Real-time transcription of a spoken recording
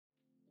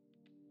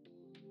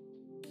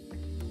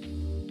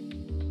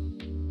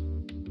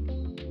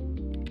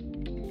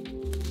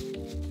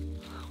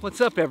What's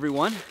up,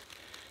 everyone?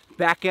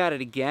 Back at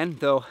it again,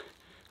 though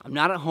I'm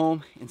not at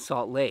home in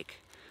Salt Lake.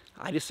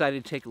 I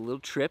decided to take a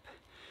little trip,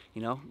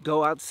 you know,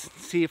 go out,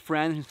 see a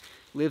friend who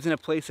lives in a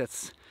place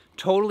that's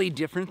totally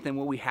different than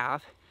what we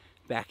have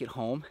back at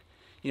home.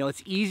 You know,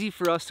 it's easy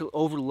for us to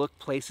overlook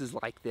places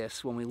like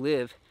this when we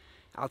live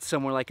out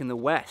somewhere like in the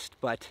West,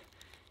 but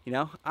you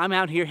know, I'm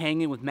out here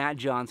hanging with Matt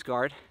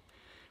Johnsgard.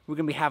 We're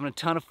gonna be having a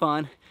ton of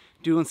fun,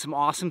 doing some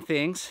awesome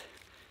things,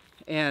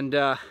 and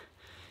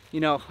you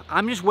know,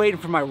 I'm just waiting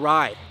for my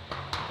ride.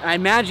 I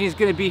imagine he's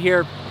gonna be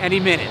here any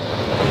minute.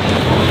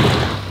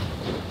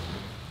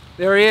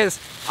 There he is.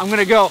 I'm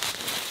gonna go.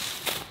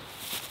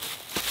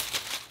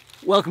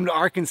 Welcome to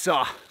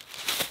Arkansas.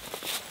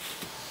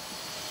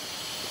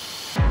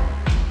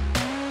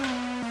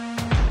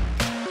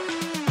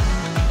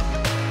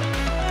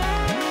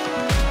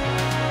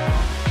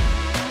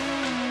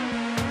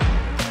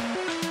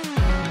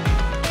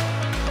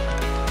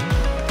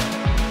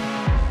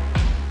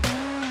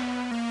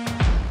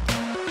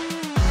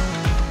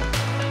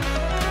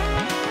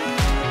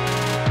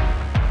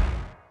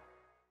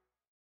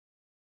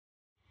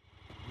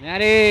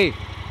 Matty!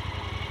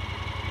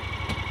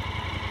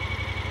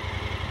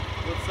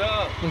 What's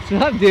up? What's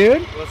up,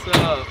 dude? What's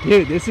up?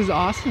 Dude, this is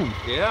awesome.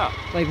 Yeah.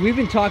 Like, we've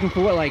been talking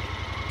for what, like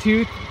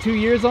two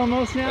years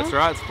almost now? That's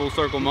right. It's a full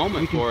circle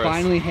moment for us. We can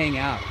finally hang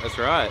out. That's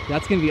right.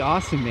 That's gonna be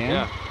awesome, man.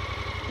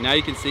 Yeah. Now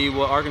you can see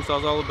what Arkansas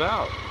is all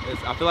about.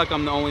 I feel like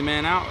I'm the only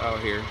man out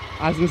here.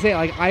 I was gonna say,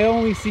 like, I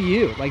only see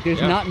you. Like,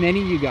 there's not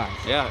many of you guys.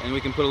 Yeah, and we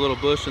can put a little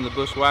bush in the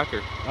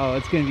bushwhacker. Oh,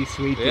 it's gonna be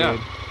sweet, yeah.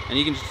 Dude. And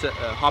you can just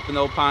hop in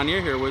the old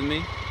Pioneer here with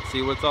me,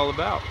 see what it's all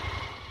about.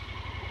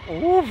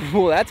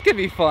 Ooh, that's gonna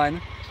be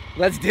fun.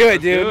 Let's do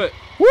it, dude. Let's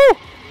do it. Woo!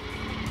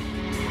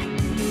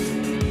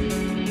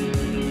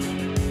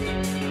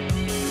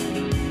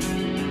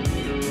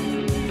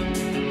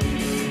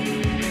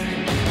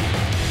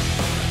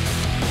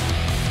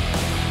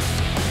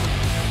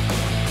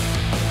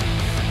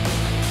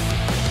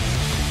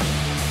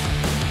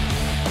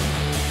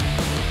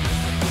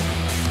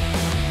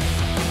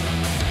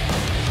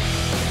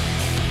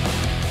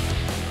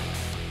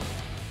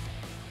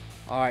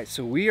 All right,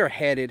 so we are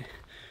headed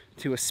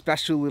to a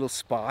special little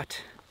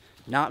spot,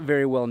 not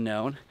very well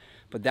known,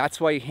 but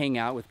that's why you hang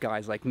out with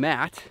guys like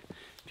Matt,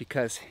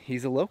 because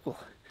he's a local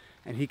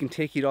and he can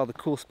take you to all the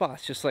cool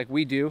spots, just like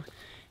we do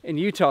in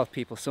Utah with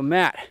people. So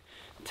Matt,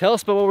 tell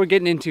us about what we're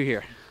getting into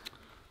here.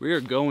 We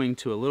are going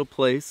to a little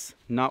place,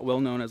 not well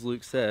known as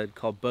Luke said,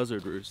 called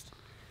Buzzard Roost.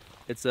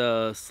 It's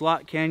a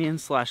slot canyon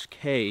 /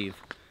 cave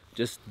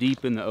just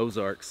deep in the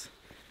Ozarks.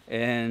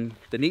 And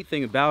the neat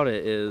thing about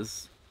it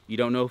is you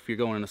don't know if you're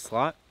going in a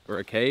slot or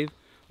a cave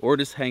or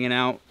just hanging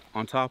out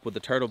on top with the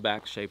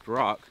turtleback shaped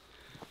rock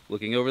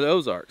looking over the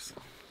Ozarks.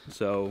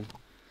 So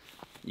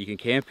you can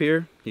camp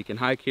here, you can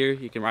hike here,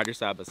 you can ride your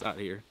side by side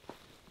here.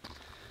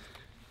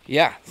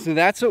 Yeah, so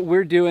that's what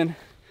we're doing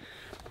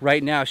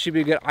right now. Should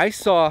be good. I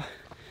saw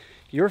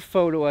your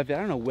photo of it. I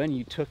don't know when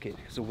you took it.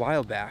 It was a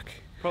while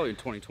back. Probably in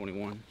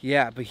 2021.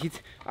 Yeah, but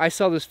I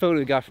saw this photo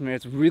we got from there.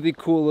 It's a really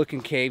cool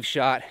looking cave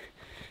shot.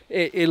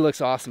 It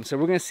looks awesome. So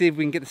we're gonna see if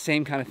we can get the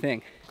same kind of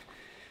thing.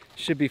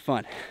 Should be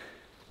fun.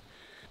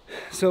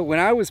 So when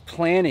I was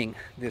planning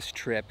this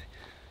trip,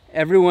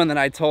 everyone that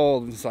I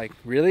told was like,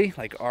 really?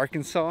 Like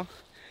Arkansas?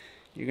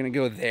 You're gonna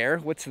go there?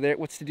 What's there?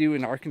 What's to do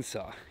in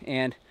Arkansas?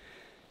 And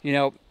you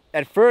know,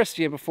 at first,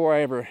 yeah, before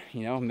I ever,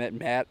 you know, met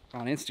Matt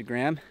on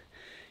Instagram,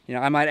 you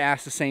know, I might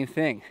ask the same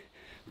thing.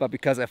 But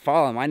because I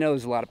follow him, I know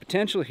there's a lot of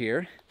potential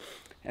here.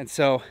 And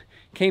so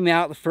came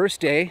out the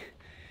first day,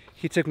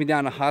 he took me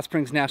down to Hot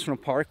Springs National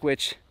Park,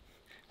 which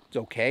is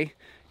okay.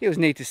 It was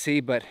neat to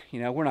see, but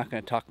you know, we're not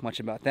gonna talk much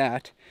about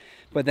that.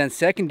 But then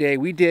second day,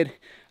 we did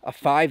a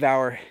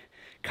 5-hour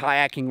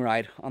kayaking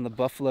ride on the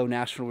Buffalo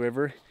National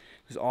River. It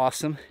was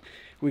awesome.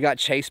 We got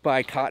chased by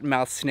a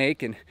cottonmouth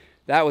snake, and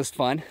that was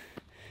fun.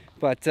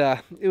 But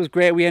it was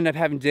great. We ended up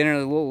having dinner in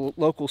a little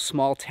local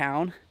small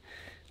town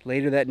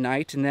later that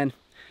night. And then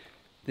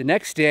the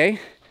next day,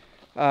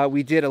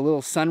 we did a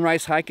little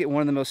sunrise hike at one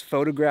of the most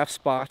photographed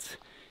spots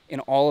in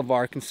all of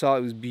Arkansas.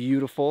 It was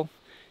beautiful.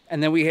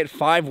 And then we hit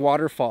 5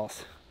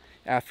 waterfalls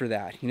after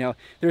that. You know,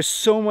 there's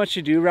so much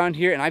to do around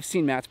here, and I've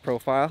seen Matt's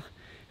profile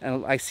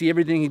and I see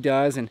everything he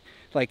does, and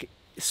like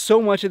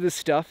so much of this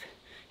stuff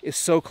is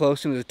so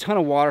close, and there's a ton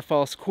of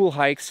waterfalls, cool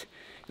hikes,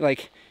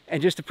 like,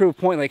 and just to prove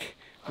a point, like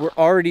we're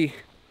already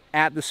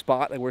at the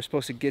spot that we're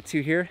supposed to get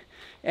to here,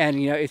 and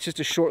you know, it's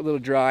just a short little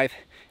drive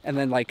and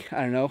then like,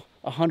 I don't know,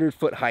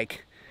 100-foot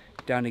hike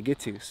down to get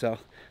to. So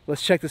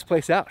let's check this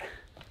place out.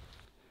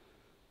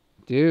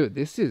 Dude,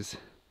 this is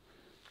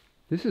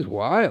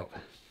wild.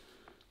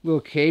 Little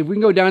cave. We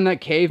can go down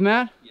that cave,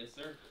 Matt? Yes,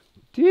 sir.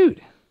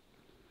 Dude.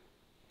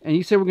 And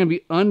you said we're going to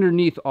be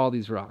underneath all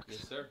these rocks.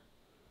 Yes, sir.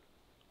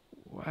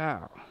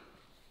 Wow.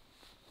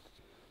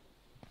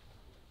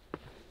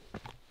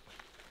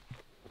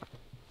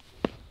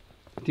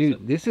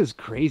 Dude, this is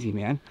crazy,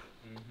 man.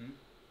 Mm-hmm.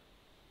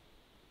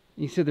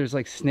 You said there's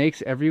like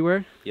snakes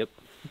everywhere? Yep.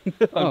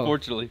 Oh,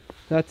 unfortunately.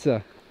 That's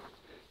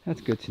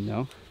good to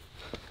know.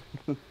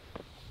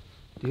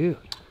 Dude,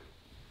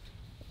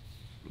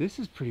 this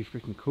is pretty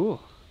freaking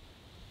cool.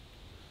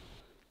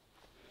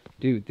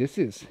 Dude, this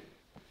is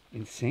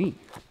insane.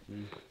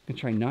 I'm gonna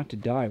try not to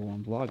die while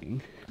I'm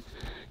vlogging.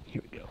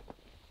 Here we go.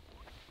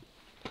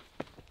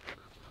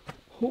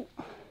 Oh.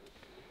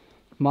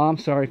 Mom,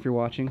 sorry if you're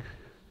watching.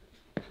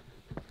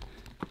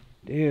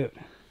 Dude,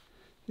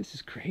 this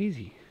is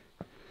crazy.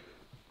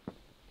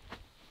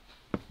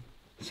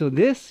 So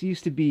this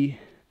used to be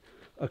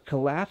a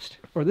collapsed,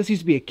 or this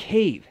used to be a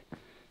cave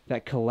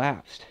that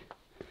collapsed.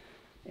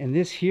 And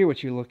this here,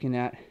 what you're looking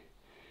at,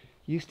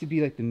 used to be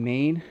like the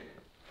main,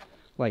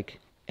 like,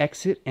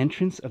 exit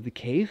entrance of the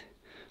cave,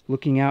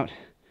 looking out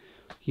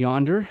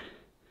yonder.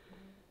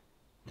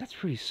 That's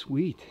pretty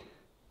sweet.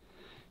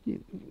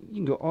 You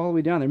can go all the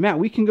way down there. Matt,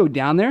 we can go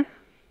down there?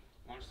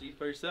 Want to see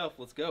for yourself?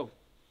 Let's go.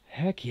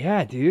 Heck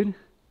yeah, dude.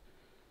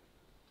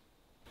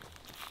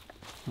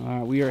 All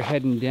right, we are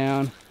heading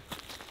down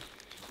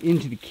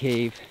into the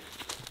cave.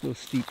 A little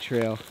steep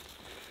trail.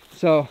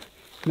 So,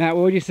 Matt,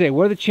 what would you say?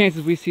 What are the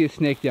chances we see a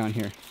snake down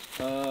here?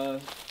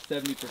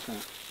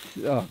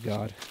 70%. Oh,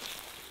 God.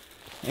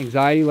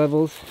 Anxiety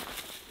levels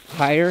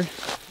higher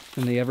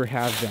than they ever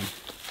have been.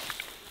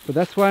 But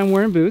that's why I'm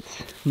wearing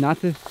boots,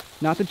 not the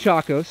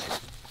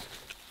Chacos.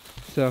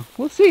 So,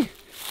 we'll see.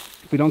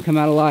 If we don't come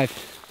out alive,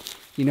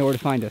 you know where to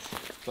find us.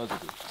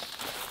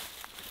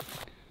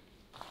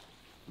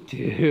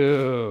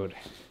 Dude.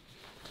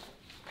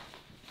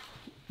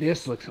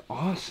 This looks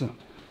awesome.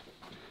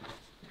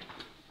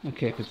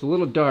 Okay, if it's a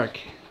little dark,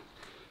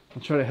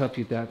 I'll try to help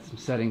you with that, some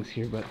settings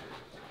here, but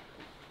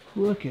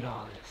look at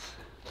all this.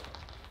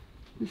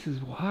 This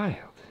is wild.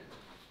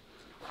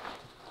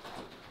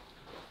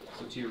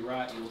 So to your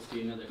right, you will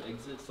see another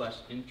exit slash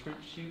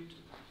entrance chute.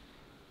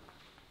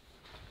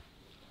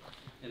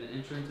 And the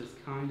entrance is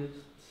kind of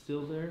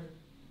still there.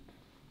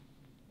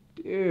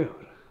 Dude.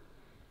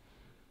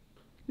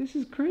 This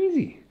is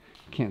crazy.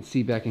 Can't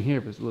see back in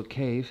here, but it's a little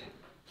cave.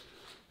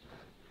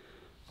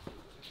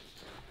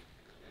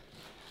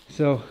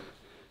 So,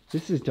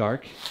 this is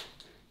dark.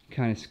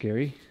 Kind of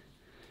scary.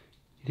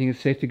 You think it's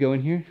safe to go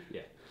in here?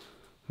 Yeah.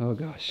 Oh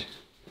gosh.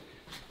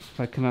 If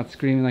I come out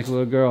screaming like a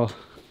little girl.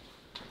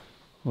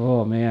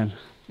 Oh man.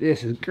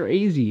 This is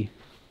crazy.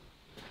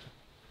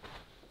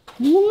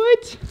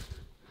 What?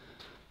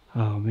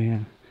 Oh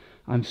man.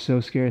 I'm so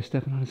scared of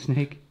stepping on a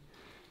snake.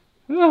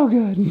 Oh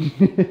god.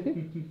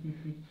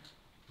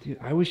 Dude,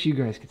 I wish you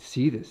guys could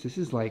see this. This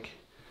is like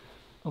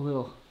a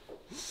little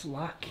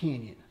slot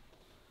canyon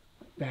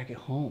back at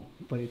home,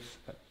 but it's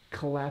a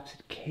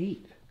collapsed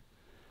cave.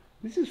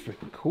 This is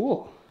freaking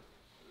cool.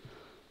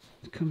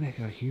 Let's come back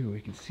out here where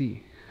we can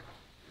see.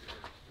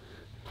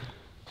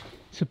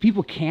 So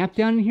people camp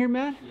down in here,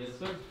 Matt? Yes,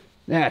 sir.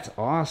 That's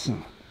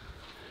awesome.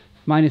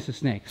 Minus the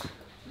snakes.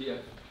 Yeah.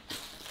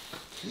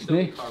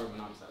 Snake?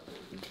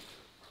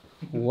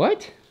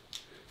 What?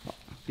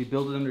 If you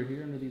build it under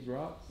here, under these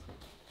rocks,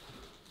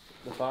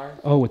 the fire.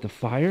 Oh, with the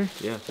fire?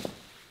 Yeah.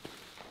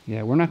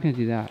 Yeah, we're not going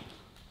to do that.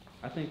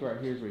 I think right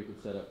here is where you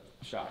could set up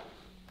shop.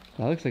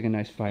 That looks like a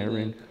nice fire And then,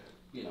 ring.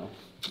 You know.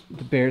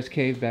 The bear's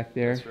cave back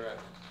there. That's right.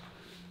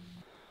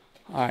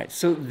 All right,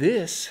 so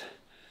this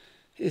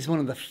is one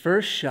of the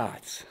first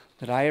shots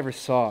that I ever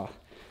saw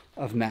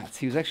of Matt's.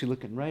 He was actually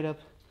looking right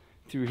up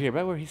through here,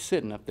 right where he's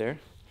sitting up there.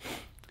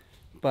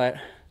 But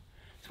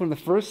it's one of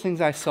the first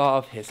things I saw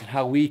of his and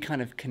how we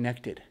kind of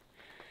connected.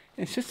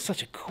 And it's just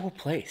such a cool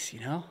place, you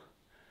know?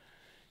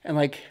 And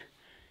like,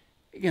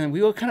 again,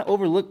 we all kind of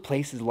overlook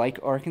places like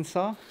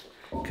Arkansas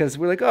because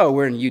we're like, oh,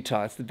 we're in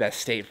Utah. It's the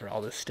best state for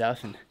all this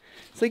stuff. And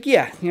it's like,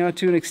 yeah, you know,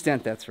 to an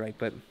extent, that's right.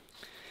 But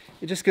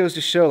it just goes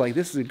to show, like,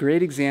 this is a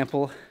great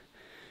example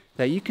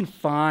that you can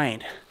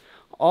find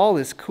all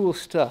this cool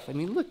stuff. I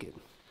mean, look at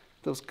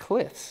those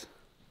cliffs.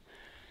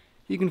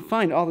 You can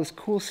find all this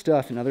cool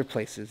stuff in other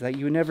places that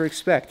you would never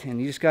expect. And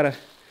you just got to,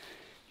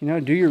 you know,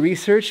 do your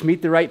research,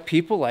 meet the right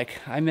people. Like,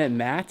 I met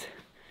Matt.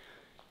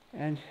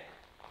 And,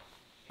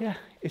 yeah,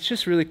 it's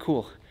just really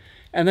cool.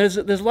 And there's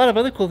a lot of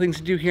other cool things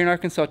to do here in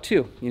Arkansas,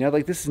 too. You know,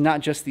 like, this is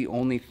not just the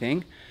only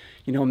thing.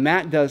 You know,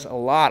 Matt does a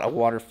lot of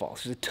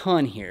waterfalls. There's a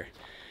ton here.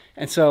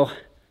 And so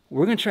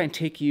we're going to try and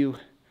take you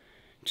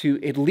to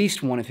at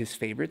least one of his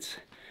favorites.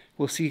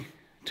 We'll see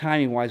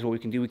timing-wise what we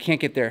can do. We can't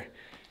get there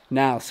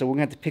now, so we're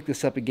going to have to pick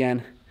this up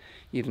again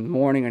either in the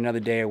morning or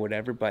another day or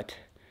whatever. But,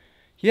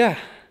 yeah,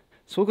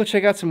 so we'll go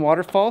check out some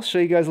waterfalls, show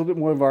you guys a little bit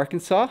more of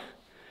Arkansas.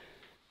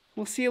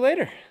 We'll see you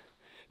later.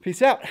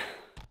 Peace out.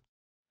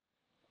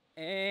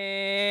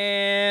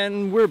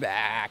 And we're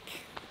back.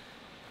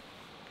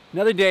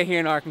 Another day here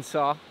in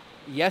Arkansas.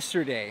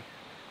 Yesterday,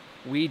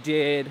 we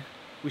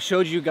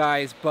showed you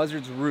guys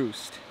Buzzard's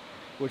Roost,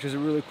 which is a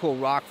really cool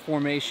rock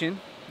formation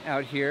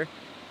out here.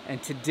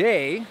 And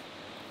today,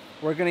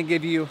 we're gonna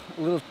give you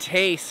a little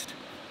taste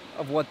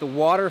of what the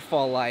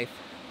waterfall life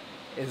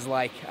is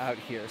like out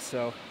here.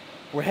 So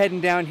we're heading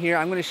down here.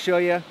 I'm gonna show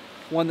you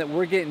one that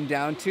we're getting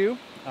down to.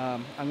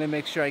 I'm gonna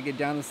make sure I get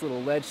down this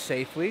little ledge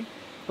safely,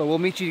 but we'll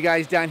meet you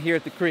guys down here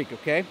at the creek,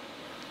 okay?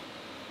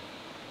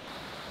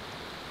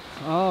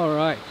 All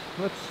right,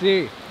 let's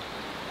see.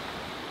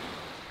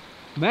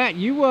 Matt,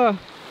 you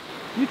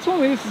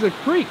told me this is a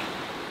creek.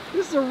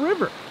 This is a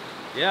river.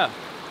 Yeah,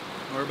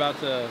 we're about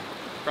to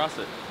cross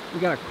it. We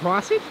gotta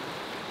cross it?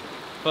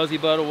 Fuzzy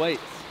butt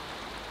awaits.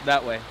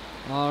 That way.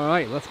 All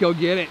right, let's go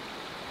get it.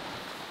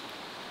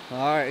 All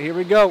right, here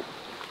we go.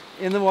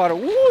 In the water.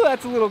 Woo,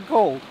 that's a little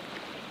cold.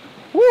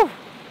 Woo!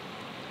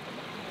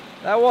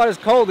 That water's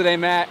cold today,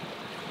 Matt.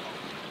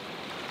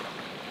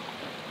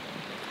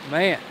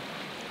 Man,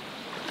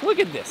 look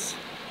at this.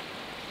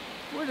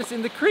 We're just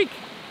in the creek.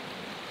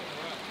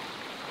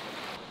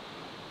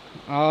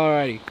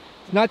 Alrighty,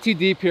 it's not too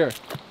deep here.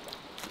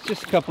 It's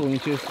just a couple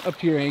inches up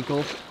to your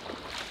ankles.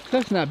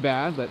 That's not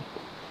bad, but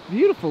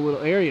beautiful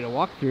little area to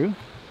walk through.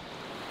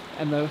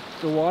 And the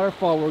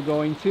waterfall we're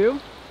going to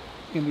is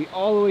going to be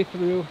all the way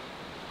through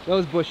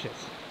those bushes.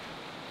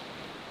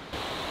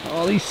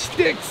 All these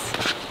sticks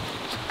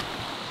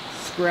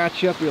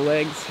scratch up your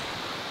legs.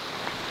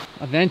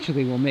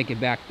 Eventually we'll make it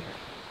back there.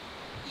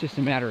 It's just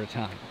a matter of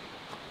time.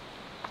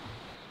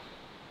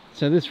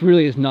 So this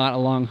really is not a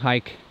long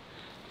hike,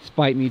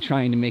 despite me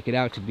trying to make it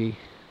out to be.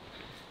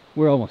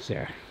 We're almost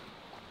there.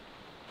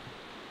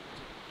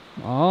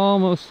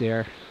 Almost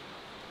there.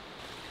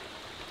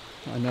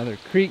 Another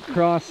creek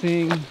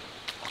crossing.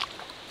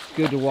 It's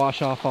good to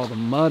wash off all the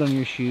mud on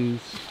your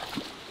shoes.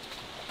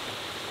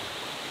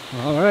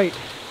 All right,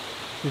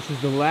 this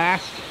is the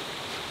last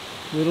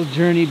little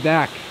journey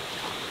back.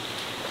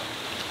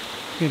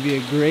 It's gonna be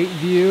a great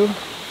view.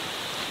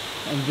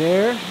 And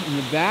there in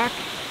the back,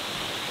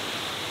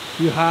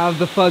 you have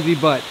the fuzzy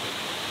butt.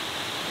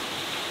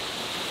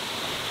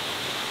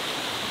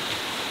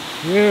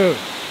 Dude,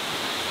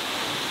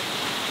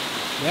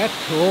 that's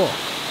cool.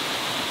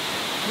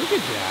 Look at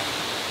that.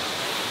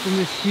 In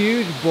this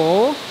huge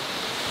bowl,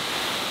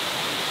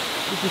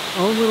 with its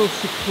own little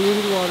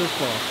secluded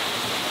waterfall.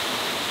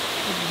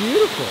 It's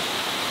beautiful.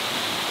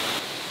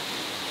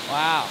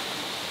 Wow.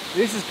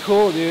 This is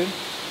cool, dude.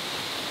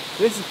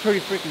 This is pretty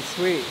freaking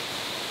sweet.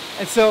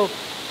 And so,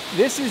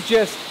 this is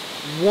just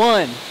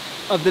one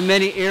of the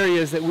many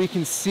areas that we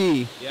can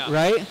see,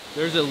 right?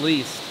 There's at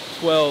least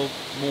 12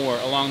 more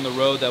along the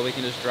road that we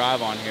can just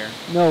drive on here.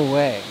 No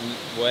way.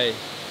 Way.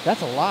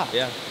 That's a lot.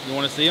 Yeah. You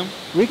want to see them?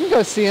 We can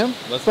go see them.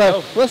 Let's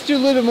go. Let's do a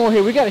little bit more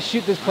here. We got to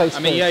shoot this place I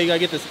mean, first. yeah, you got to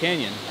get this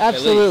canyon.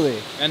 Absolutely. At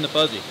least. And the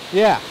fuzzy.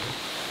 Yeah.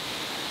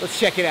 Let's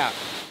check it out.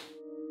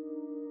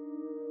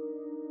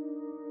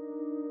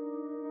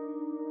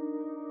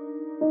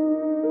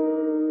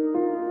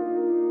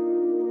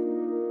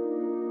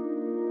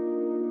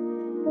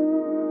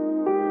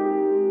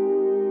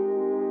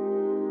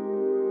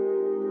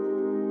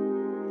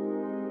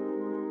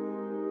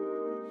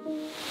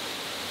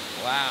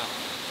 Wow.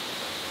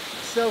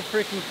 So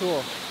freaking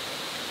cool.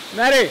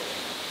 Matty,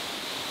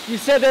 you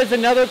said there's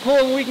another cool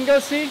one we can go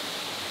see?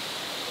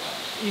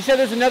 You said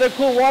there's another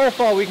cool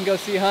waterfall we can go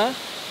see, huh?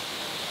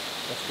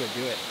 Let's go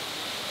do it.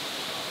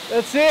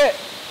 That's it.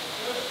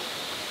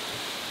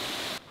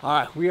 All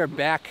right, we are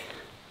back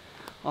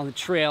on the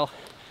trail.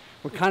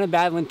 We're kind of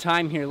battling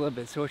time here a little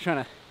bit, so we're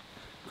trying to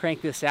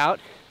crank this out.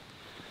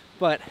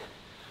 But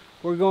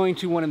we're going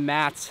to one of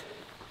Matt's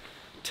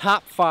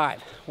top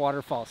 5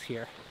 waterfalls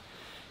here.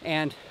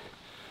 And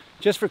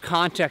just for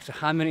context of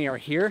how many are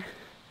here,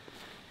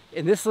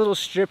 in this little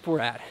strip we're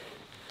at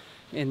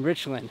in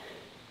Richland,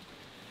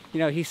 you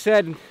know, he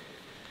said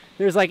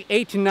there's like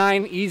 8 to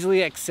 9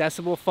 easily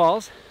accessible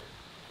falls,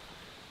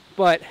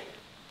 but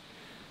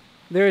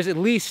there's at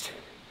least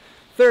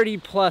 30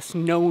 plus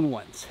known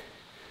ones.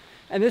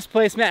 And this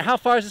place, Matt, how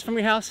far is this from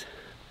your house?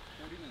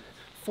 40 minutes.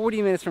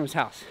 40 minutes from his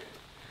house.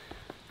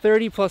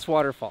 30 plus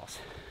waterfalls.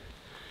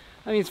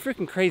 I mean, it's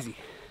freaking crazy.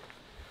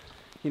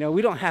 You know,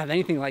 we don't have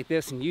anything like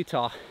this in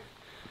Utah,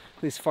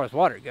 at least as far as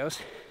water goes.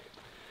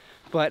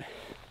 But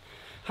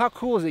how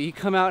cool is it? You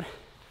come out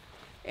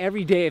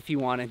every day if you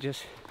want and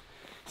just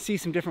see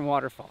some different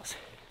waterfalls.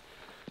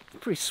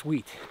 It's pretty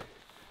sweet.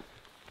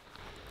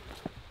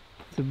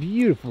 It's a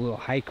beautiful little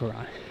hike we're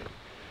on.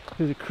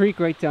 There's a creek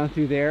right down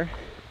through there.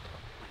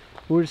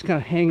 We're just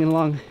kind of hanging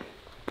along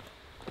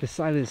the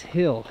side of this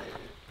hill,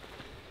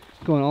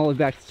 going all the way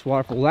back to this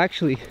waterfall. We'll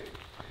actually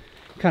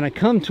kind of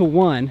come to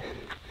one,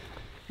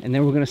 and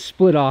then we're going to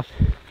split off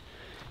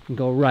and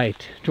go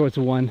right towards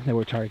the one that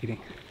we're targeting.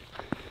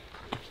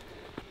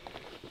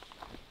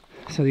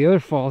 So the other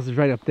falls is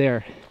right up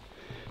there.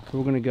 So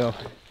we're going to go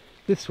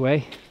this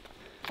way,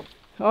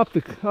 up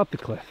the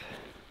cliff.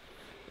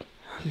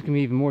 She's going to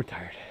be even more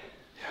tired.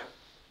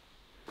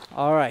 Yeah.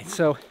 All right,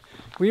 so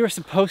we were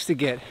supposed to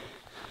get,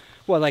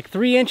 what, like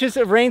 3 inches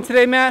of rain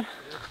today, Matt?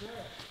 Yes, sir.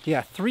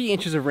 Yeah, 3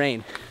 inches of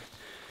rain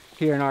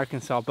here in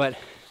Arkansas, but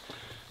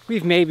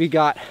we've maybe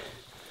got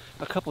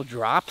a couple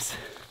drops.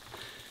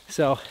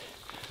 So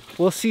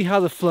we'll see how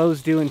the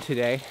flow's doing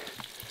today.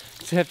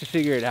 So have to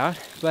figure it out.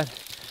 But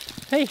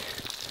hey,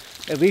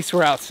 at least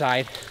we're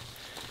outside.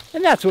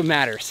 And that's what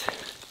matters.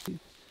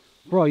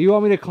 Bro, you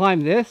want me to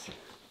climb this?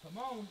 Come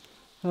on.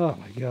 Oh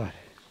my God.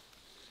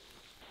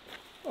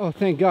 Oh,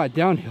 thank God,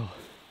 downhill.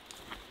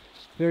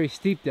 Very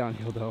steep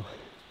downhill though.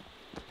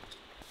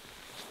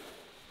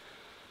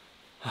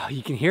 Oh,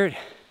 you can hear it.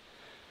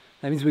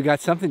 That means we got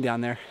something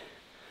down there.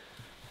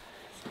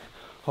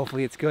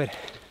 Hopefully it's good.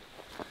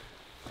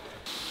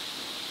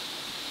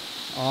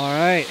 All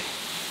right,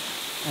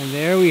 and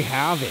there we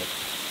have it.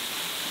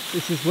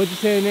 This is, what'd you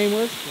say the name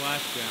was?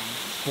 Splashdown.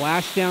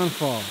 Splashdown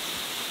Falls.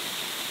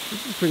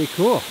 This is pretty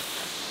cool.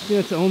 See,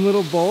 its own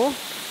little bowl,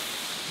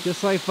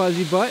 just like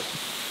Fuzzy Butt.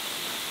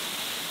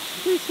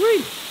 Pretty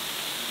sweet.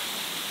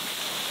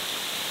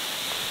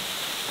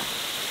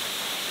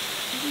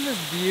 Isn't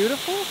this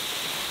beautiful?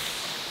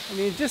 I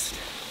mean, it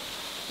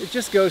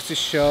just goes to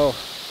show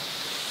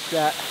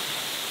that,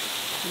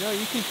 you know,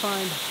 you can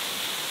find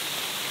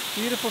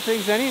beautiful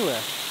things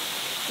anywhere,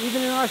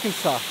 even in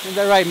Arkansas. Isn't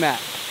that right,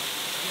 Matt?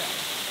 Yeah.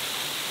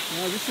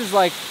 You know, this is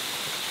like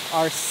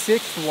our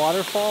 6th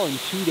waterfall in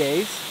 2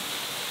 days.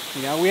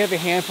 You know, we have a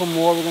handful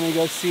more we're gonna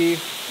go see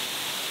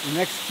the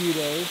next few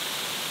days.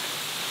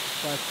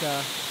 But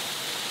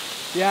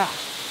yeah,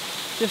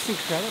 just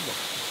incredible.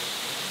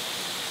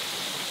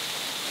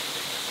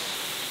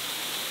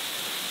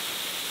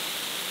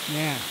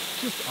 Man,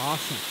 just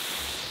awesome.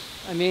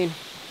 I mean,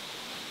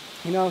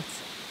 you know,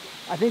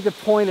 I think the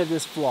point of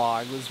this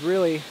vlog was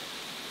really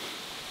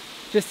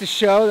just to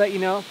show that, you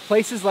know,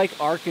 places like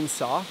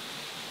Arkansas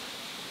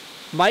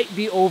might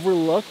be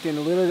overlooked and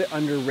a little bit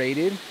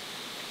underrated.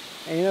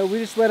 And, you know, we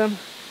just let them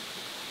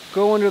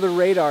go under the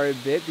radar a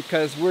bit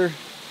because we're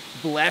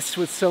blessed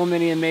with so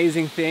many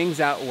amazing things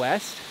out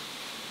west.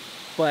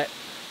 But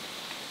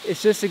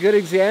it's just a good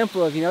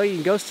example of, you know, you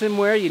can go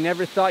somewhere you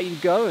never thought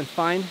you'd go and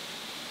find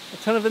a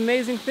ton of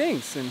amazing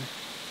things. And,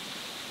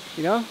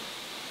 you know,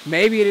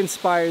 maybe it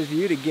inspires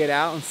you to get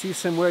out and see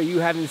somewhere you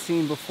haven't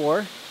seen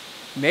before.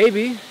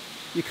 Maybe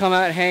you come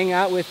out and hang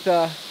out with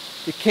the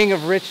king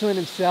of Richland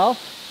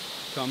himself.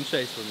 Come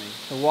chase with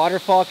me. The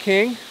Waterfall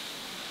King.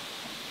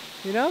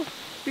 You know,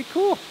 be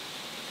cool.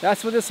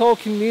 That's what this whole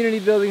community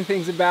building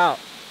thing's about.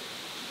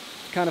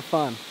 It's kind of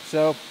fun.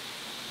 So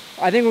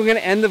I think we're gonna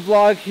end the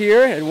vlog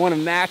here at one of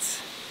Matt's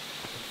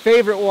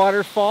favorite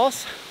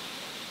waterfalls,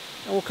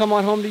 and we'll come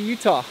on home to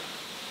Utah.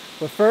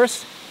 But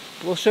first,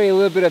 we'll show you a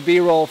little bit of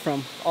B-roll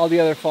from all the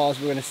other falls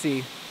we're gonna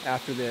see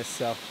after this.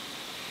 So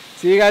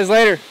see you guys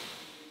later.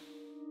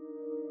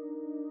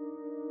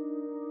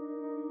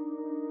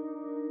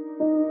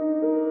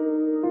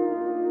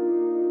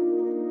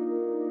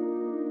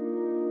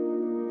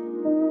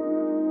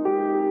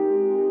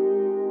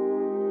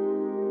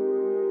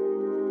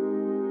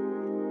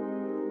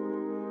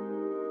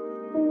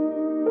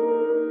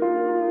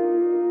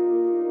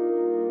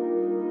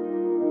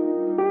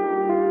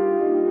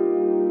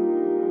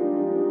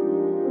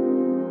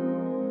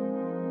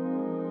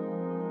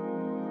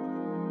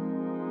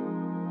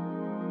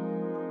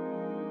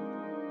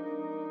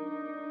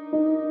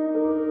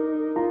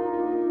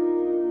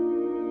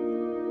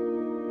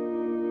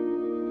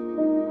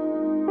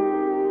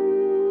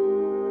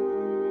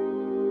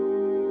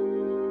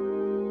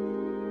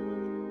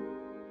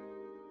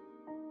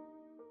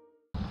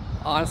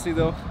 Honestly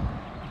though,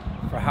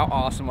 for how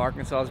awesome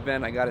Arkansas has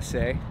been, I gotta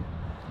say,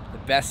 the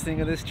best thing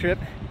of this trip,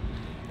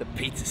 the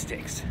pizza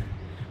sticks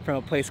from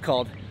a place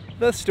called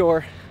The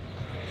Store.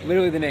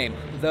 Literally the name,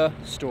 The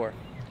Store.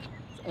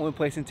 It's the only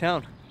place in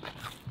town.